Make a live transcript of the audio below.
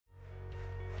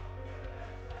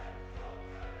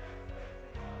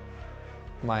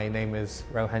My name is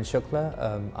Rohan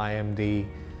Shukla. I am the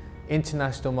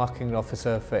International Marketing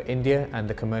Officer for India and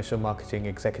the Commercial Marketing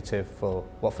Executive for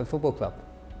Watford Football Club.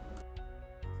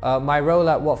 My role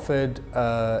at Watford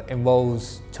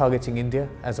involves targeting India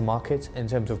as a market in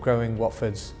terms of growing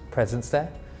Watford's presence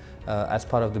there as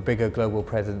part of the bigger global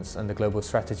presence and the global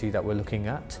strategy that we're looking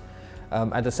at.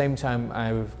 At the same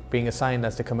time, being assigned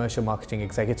as the Commercial Marketing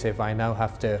Executive, I now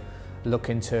have to look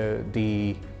into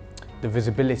the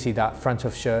visibility that front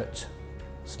of shirt,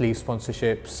 sleeve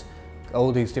sponsorships,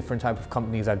 all these different types of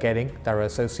companies are getting that are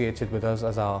associated with us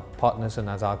as our partners and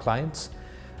as our clients.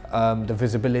 The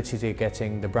visibility they're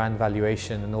getting, the brand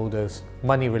valuation and all those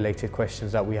money related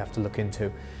questions that we have to look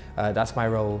into. That's my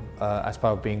role as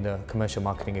part of being the Commercial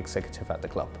Marketing Executive at the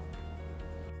club.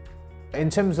 In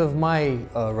terms of my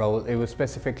role, it was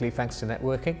specifically thanks to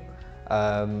networking.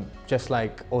 Just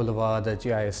like all of our other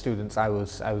GIS students, I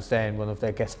was there in one of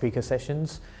their guest speaker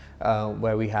sessions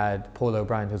where we had Paul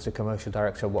O'Brien, who's the commercial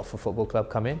director of Watford Football Club,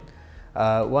 come in.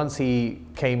 Once he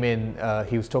came in,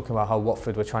 he was talking about how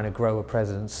Watford were trying to grow a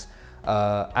presence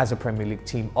as a Premier League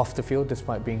team off the field,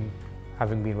 despite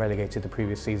having been relegated the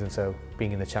previous season, so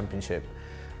being in the Championship.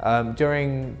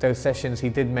 During those sessions, he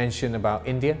did mention about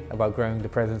India, about growing the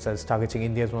presence as targeting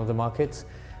India as one of the markets.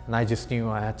 And I just knew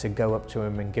I had to go up to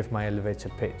him and give my elevator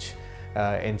pitch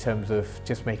in terms of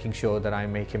just making sure that I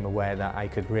make him aware that I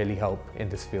could really help in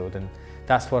this field. And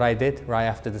that's what I did. Right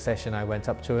after the session, I went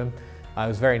up to him. I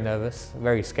was very nervous,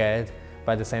 very scared,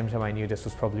 but at the same time I knew this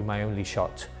was probably my only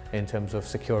shot in terms of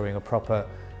securing a proper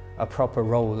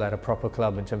role at a proper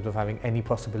club in terms of having any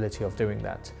possibility of doing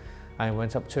that. I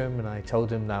went up to him and I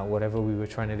told him that whatever we were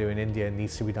trying to do in India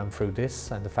needs to be done through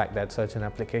this, and the fact that certain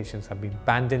applications have been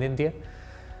banned in India.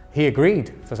 He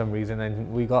agreed for some reason,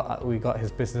 and we got his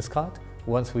business card.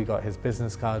 Once we got his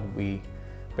business card, we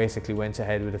basically went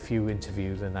ahead with a few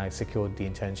interviews and I secured the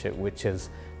internship, which has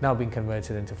now been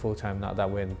converted into full-time now that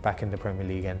we're back in the Premier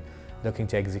League and looking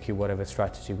to execute whatever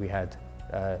strategy we had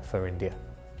for India.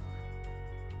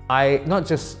 Not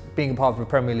just being a part of the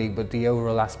Premier League, but the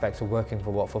overall aspect of working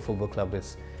for Watford Football Club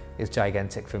is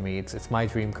gigantic for me. It's my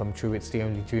dream come true. It's the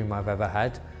only dream I've ever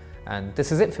had. And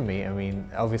this is it for me. I mean,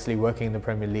 obviously working in the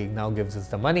Premier League now gives us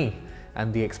the money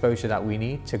and the exposure that we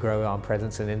need to grow our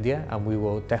presence in India, and we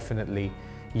will definitely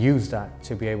use that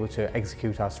to be able to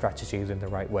execute our strategies in the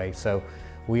right way. So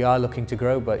we are looking to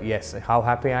grow, but yes, how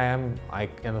happy I am,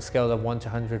 on a scale of 1 to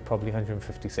 100, probably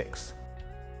 156.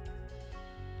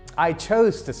 I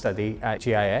chose to study at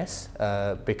GIS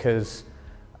because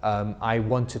I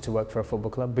wanted to work for a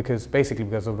football club, because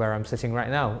of where I'm sitting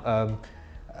right now.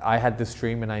 I had this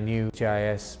dream and I knew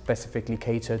GIS specifically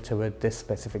catered to this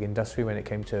specific industry when it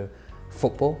came to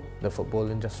football, the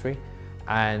football industry.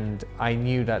 And I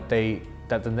knew that the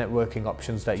networking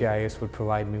options that GIS would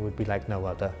provide me would be like no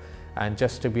other. And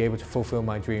just to be able to fulfill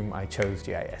my dream, I chose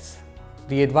GIS.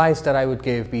 The advice that I would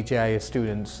give GIS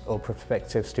students or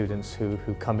prospective students who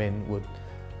come in would,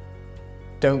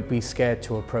 don't be scared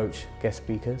to approach guest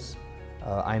speakers.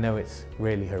 I know it's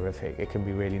really horrific, it can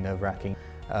be really nerve-wracking.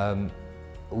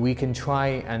 We can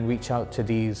try and reach out to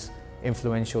these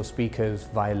influential speakers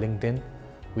via LinkedIn.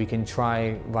 We can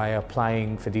try via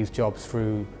applying for these jobs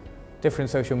through different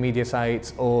social media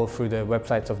sites or through the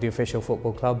websites of the official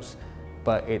football clubs,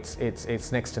 but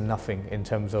it's next to nothing in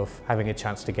terms of having a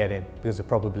chance to get in because the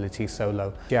probability is so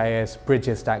low. GIS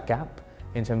bridges that gap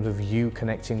in terms of you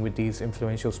connecting with these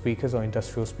influential speakers or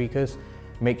industrial speakers.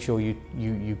 Make sure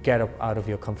you get up out of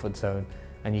your comfort zone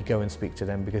and you go and speak to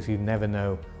them, because you never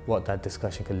know what that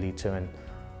discussion could lead to, and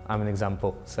I'm an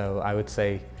example. So I would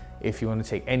say, if you want to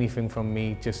take anything from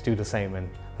me, just do the same, and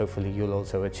hopefully you'll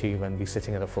also achieve and be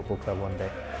sitting at a football club one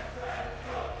day.